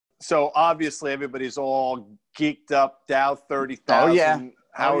So obviously everybody's all geeked up. Dow 30,000. Oh yeah.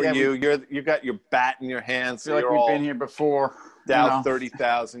 How are you? You got your bat in your hands. I feel like we've been here before. Dow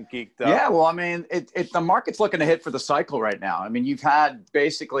 30,000 geeked up. Yeah, well, I mean, the market's looking to hit for the cycle right now. I mean, you've had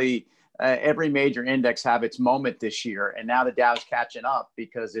basically every major index have its moment this year, and now the Dow's catching up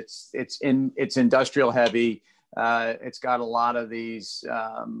because it's industrial heavy. It's got a lot of these.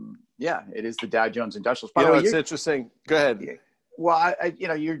 It is the Dow Jones Industrials. By the way, it's interesting. Go ahead. Well,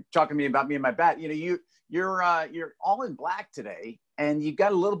 you're talking to me about me and my bat. You're all in black today, and you've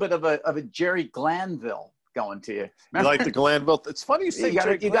got a little bit of a Jerry Glanville going to you. Remember? You like the Glanville? It's funny you say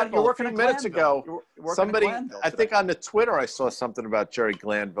Jerry Glanville. You're working a few minutes ago. Somebody, I think on the Twitter, I saw something about Jerry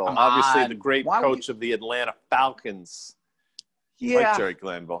Glanville. Obviously, the great coach of the Atlanta Falcons. Yeah, like Jerry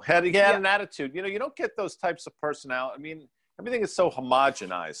Glanville. He had an attitude. You don't get those types of personality. I mean, everything is so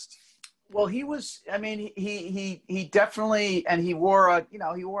homogenized. Well, he was. I mean, he definitely, and he wore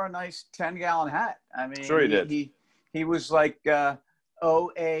a nice 10-gallon hat. I mean, sure he did. He was like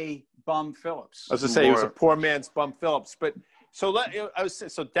O.A. Bum Phillips. I was gonna say he was a poor man's Bum Phillips. But so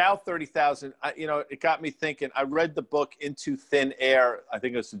Dow 30,000. It got me thinking. I read the book Into Thin Air. I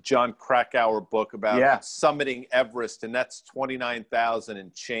think it was a John Krakauer book about summiting Everest, and that's 29,000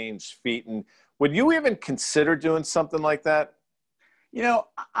 and change feet. And would you even consider doing something like that?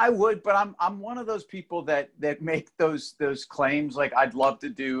 I would, but I'm one of those people that make those claims. Like, I'd love to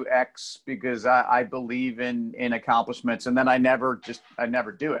do X because I believe in accomplishments, and then I never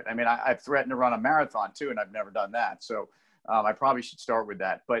do it. I mean, I've threatened to run a marathon too, and I've never done that. So I probably should start with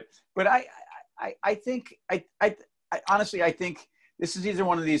that. But I think honestly, I think this is either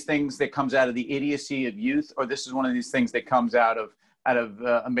one of these things that comes out of the idiocy of youth, or this is one of these things that comes out of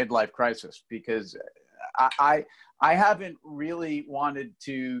a midlife crisis, because I haven't really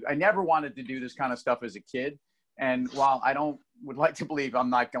I never wanted to do this kind of stuff as a kid. And while I would like to believe I'm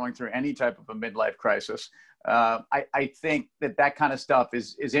not going through any type of a midlife crisis, I think that kind of stuff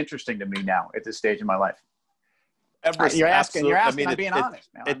is interesting to me now at this stage in my life. Everest, you're asking, I'm being honest.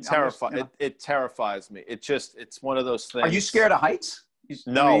 It terrifies me. It's one of those things. Are you scared of heights?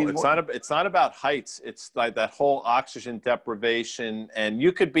 No, it's not about heights. It's like that whole oxygen deprivation, and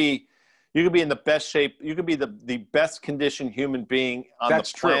you could be in the best shape. You could be the best conditioned human being on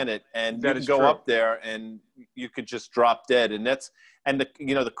the planet, and you can go up there and you could just drop dead. And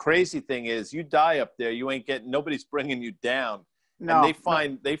the crazy thing is, you die up there, nobody's bringing you down. No,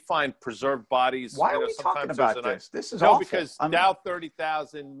 and they find preserved bodies. Why are we talking about this? This is awful. Because Dow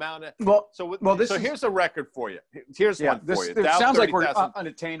 30,000, Mount. So here's a record for you. Here's one for you. It sounds like we're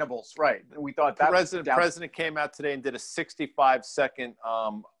unattainables, right? We thought that president came out today and did a 65-second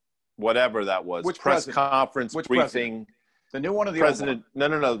whatever that was. Which press conference Which briefing. President? The new one or the president?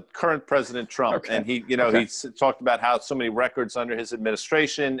 Old one? No. Current President Trump, okay. And he talked about how so many records under his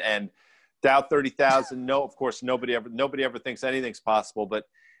administration, and Dow 30,000. No, of course, nobody ever thinks anything's possible.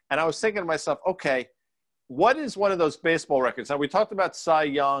 And I was thinking to myself, okay, what is one of those baseball records? Now, we talked about Cy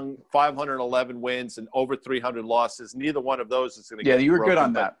Young, 511 wins and over 300 losses. Neither one of those is going to get you were broken, good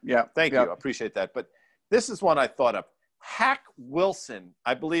on that. Yeah, thank you. I appreciate that. But this is one I thought of. Hack Wilson,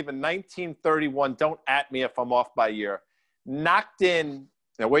 I believe in 1931, don't at me if I'm off by year, knocked in,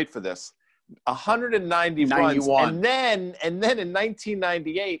 now wait for this, 190 runs. And then in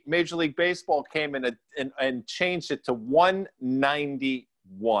 1998, Major League Baseball came in and changed it to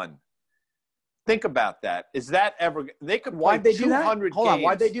 191. Think about that. Is that ever – they could play 200 games. Hold on.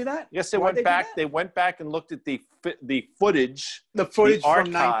 Why'd they do that? Yes, they went back. They went back and looked at the footage. The footage the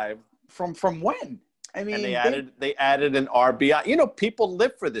archive. From when? I mean, and they added an RBI. People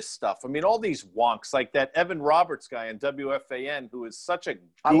live for this stuff. I mean, all these wonks like that Evan Roberts guy on WFAN, who is such a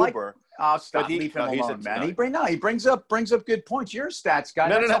goober. Stop. Leave him alone, man. He brings up good points. You're a stats guy.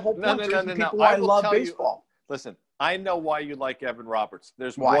 That's the whole point. People why love baseball. Listen, I know why you like Evan Roberts.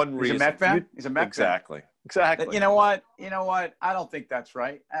 There's one reason. He's a Met fan. He's a Met fan. Exactly. You know what? I don't think that's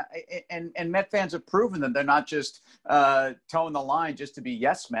right. And Met fans have proven that they're not just towing the line just to be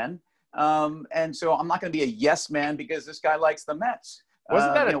yes men. And so I'm not going to be a yes man because this guy likes the Mets.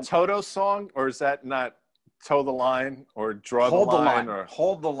 Wasn't that a Toto song, or is that not toe the line or draw the line or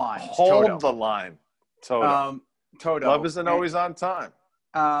hold the line? Hold the line. Toto. Toto. Love isn't always on time.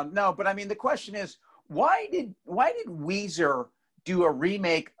 No, but I mean the question is why did Weezer do a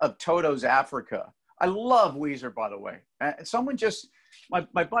remake of Toto's Africa? I love Weezer, by the way. Someone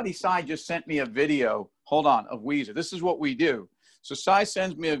my buddy Cy just sent me a video. Hold on, of Weezer. This is what we do. So Cy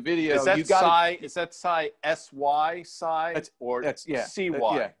sends me a video. Is that Cy? Is that Cy S-Y Cy or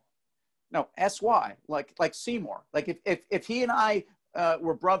C-Y? Yeah. No, S-Y, like Seymour. Like if he and I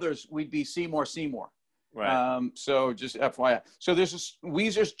were brothers, we'd be Seymour. Right. So just FYI. So there's this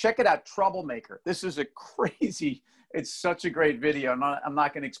Weezer's, check it out, Troublemaker. This is a crazy, it's such a great video. I'm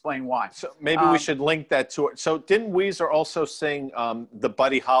not going to explain why. So maybe we should link that to it. So didn't Weezer also sing the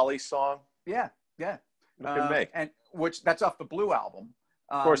Buddy Holly song? Yeah. Look at me. And that's off the Blue album.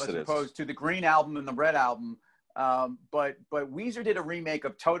 Of course it is. As opposed to the Green album and the Red album. But Weezer did a remake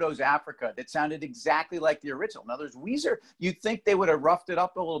of Toto's Africa that sounded exactly like the original. In other words, Weezer, you'd think they would have roughed it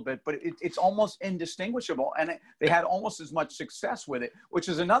up a little bit, but it's almost indistinguishable. And they had almost as much success with it, which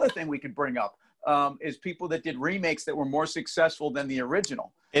is another thing we could bring up, is people that did remakes that were more successful than the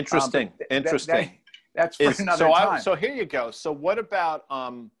original. Interesting. That's for another time. So here you go. So what about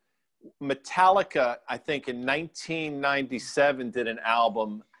Metallica, I think in 1997 did an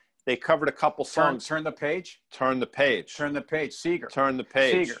album. They covered a couple songs. Turn the Page. Turn the Page. Turn the Page. Seeger. Turn the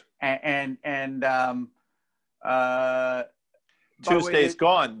Page. Seeger. And Tuesday's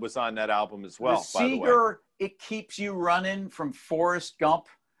Gone was on that album as well, by the way. Seeger, It Keeps You Running from Forrest Gump,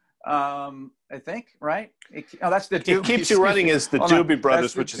 I think, right? That's the Doobies. It Keeps You Running is the Doobie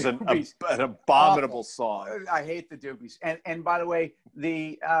Brothers, which is an abominable song. I hate the Doobies. And by the way,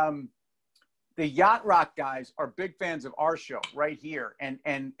 the Yacht Rock guys are big fans of our show right here. And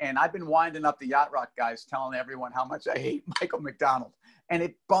I've been winding up the Yacht Rock guys, telling everyone how much I hate Michael McDonald. And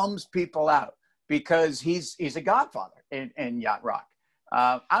it bums people out because he's a godfather in Yacht Rock.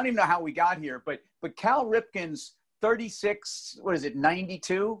 I don't even know how we got here, but Cal Ripken's 36,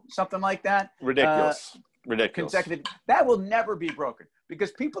 92, something like that. Ridiculous. Consecutive. That will never be broken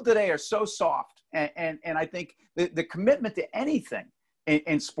because people today are so soft. And I think the commitment to anything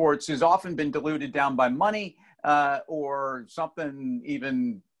in sports has often been diluted down by money or something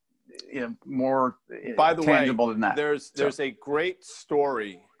even more tangible than that. There's a great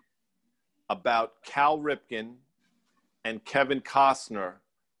story about Cal Ripken and Kevin Costner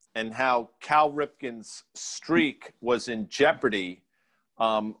and how Cal Ripken's streak was in jeopardy,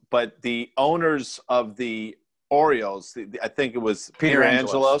 but the owners of the Orioles, I think it was Peter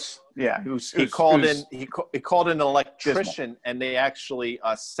Angelos. Yeah, he called in an electrician, and they actually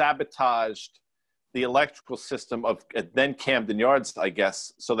sabotaged the electrical system of then Camden Yards, I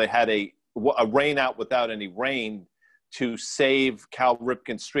guess. So they had a rain out without any rain to save Cal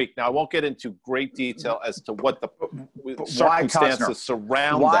Ripken's streak. Now I won't get into great detail as to what the circumstances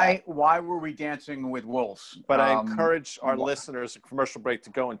surround that. Why were we dancing with wolves? But I encourage our listeners, a commercial break, to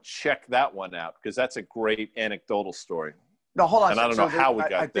go and check that one out because that's a great anecdotal story. No, hold on. And I don't know how we got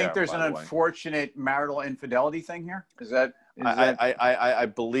there. I think there's an unfortunate marital infidelity thing here. Is that? I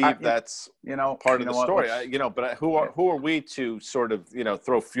believe that's part of the story. But who are we to sort of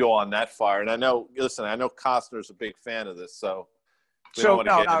throw fuel on that fire? And I know Costner's a big fan of this, so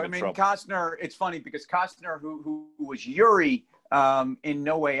I mean Costner. It's funny because Costner, who was Yuri in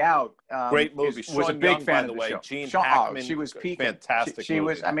No Way Out, great movie, was a big fan by the of way. the show. Gene Hackman, she was peaking. Fantastic. She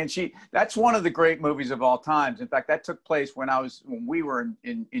was. I mean, that's one of the great movies of all times. In fact, that took place when we were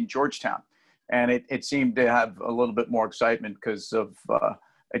in Georgetown. And it seemed to have a little bit more excitement because of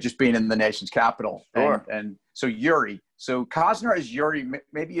it just being in the nation's capital. Sure. And so Yuri. So Costner as Yuri,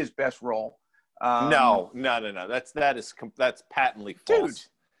 maybe his best role. No. That's patently false.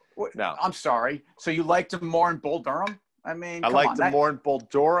 Dude, no. I'm sorry. So you liked him more in Bull Durham? I mean, I liked him more in Bull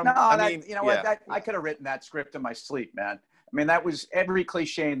Durham. No, I could have written that script in my sleep, man. I mean, that was every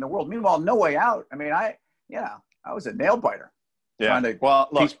cliche in the world. Meanwhile, No Way Out. I mean, I was a nail biter. Yeah. Well,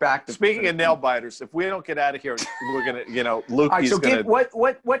 look, speaking of nail biters, if we don't get out of here, we're going to, Lukey's going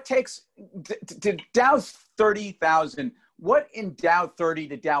to. What takes to Dow 30,000? What in Dow 30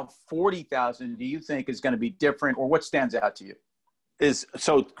 to Dow 40,000 do you think is going to be different, or what stands out to you?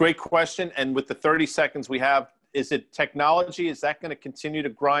 Great question. And with the 30 seconds we have, is it technology? Is that going to continue to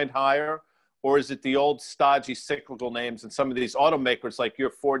grind higher? Or is it the old stodgy cyclical names and some of these automakers like your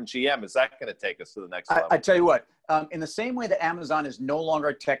Ford and GM? Is that going to take us to the next level? I tell you what, in the same way that Amazon is no longer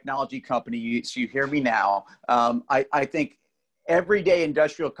a technology company, so you hear me now, I think everyday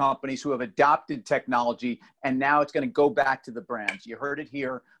industrial companies who have adopted technology, and now it's going to go back to the brands. You heard it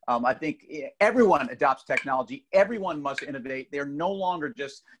here. I think everyone adopts technology. Everyone must innovate. They're no longer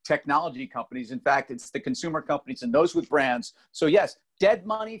just technology companies. In fact, it's the consumer companies and those with brands. So yes, dead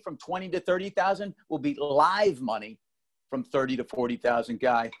money from 20 to 30,000 will be live money from 30 to 40,000,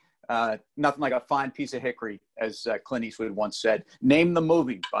 Guy. Nothing like a fine piece of hickory, as Clint Eastwood once said. Name the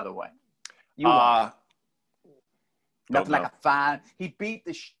movie, by the way. Nothing like a fine. He beat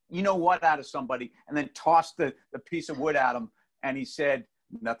the out of somebody and then tossed the piece of wood at him, and he said,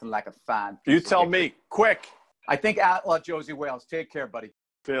 nothing like a fine piece You tell me, quick. I think Outlaw Josie Wales. Take care, buddy.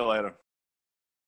 See you later.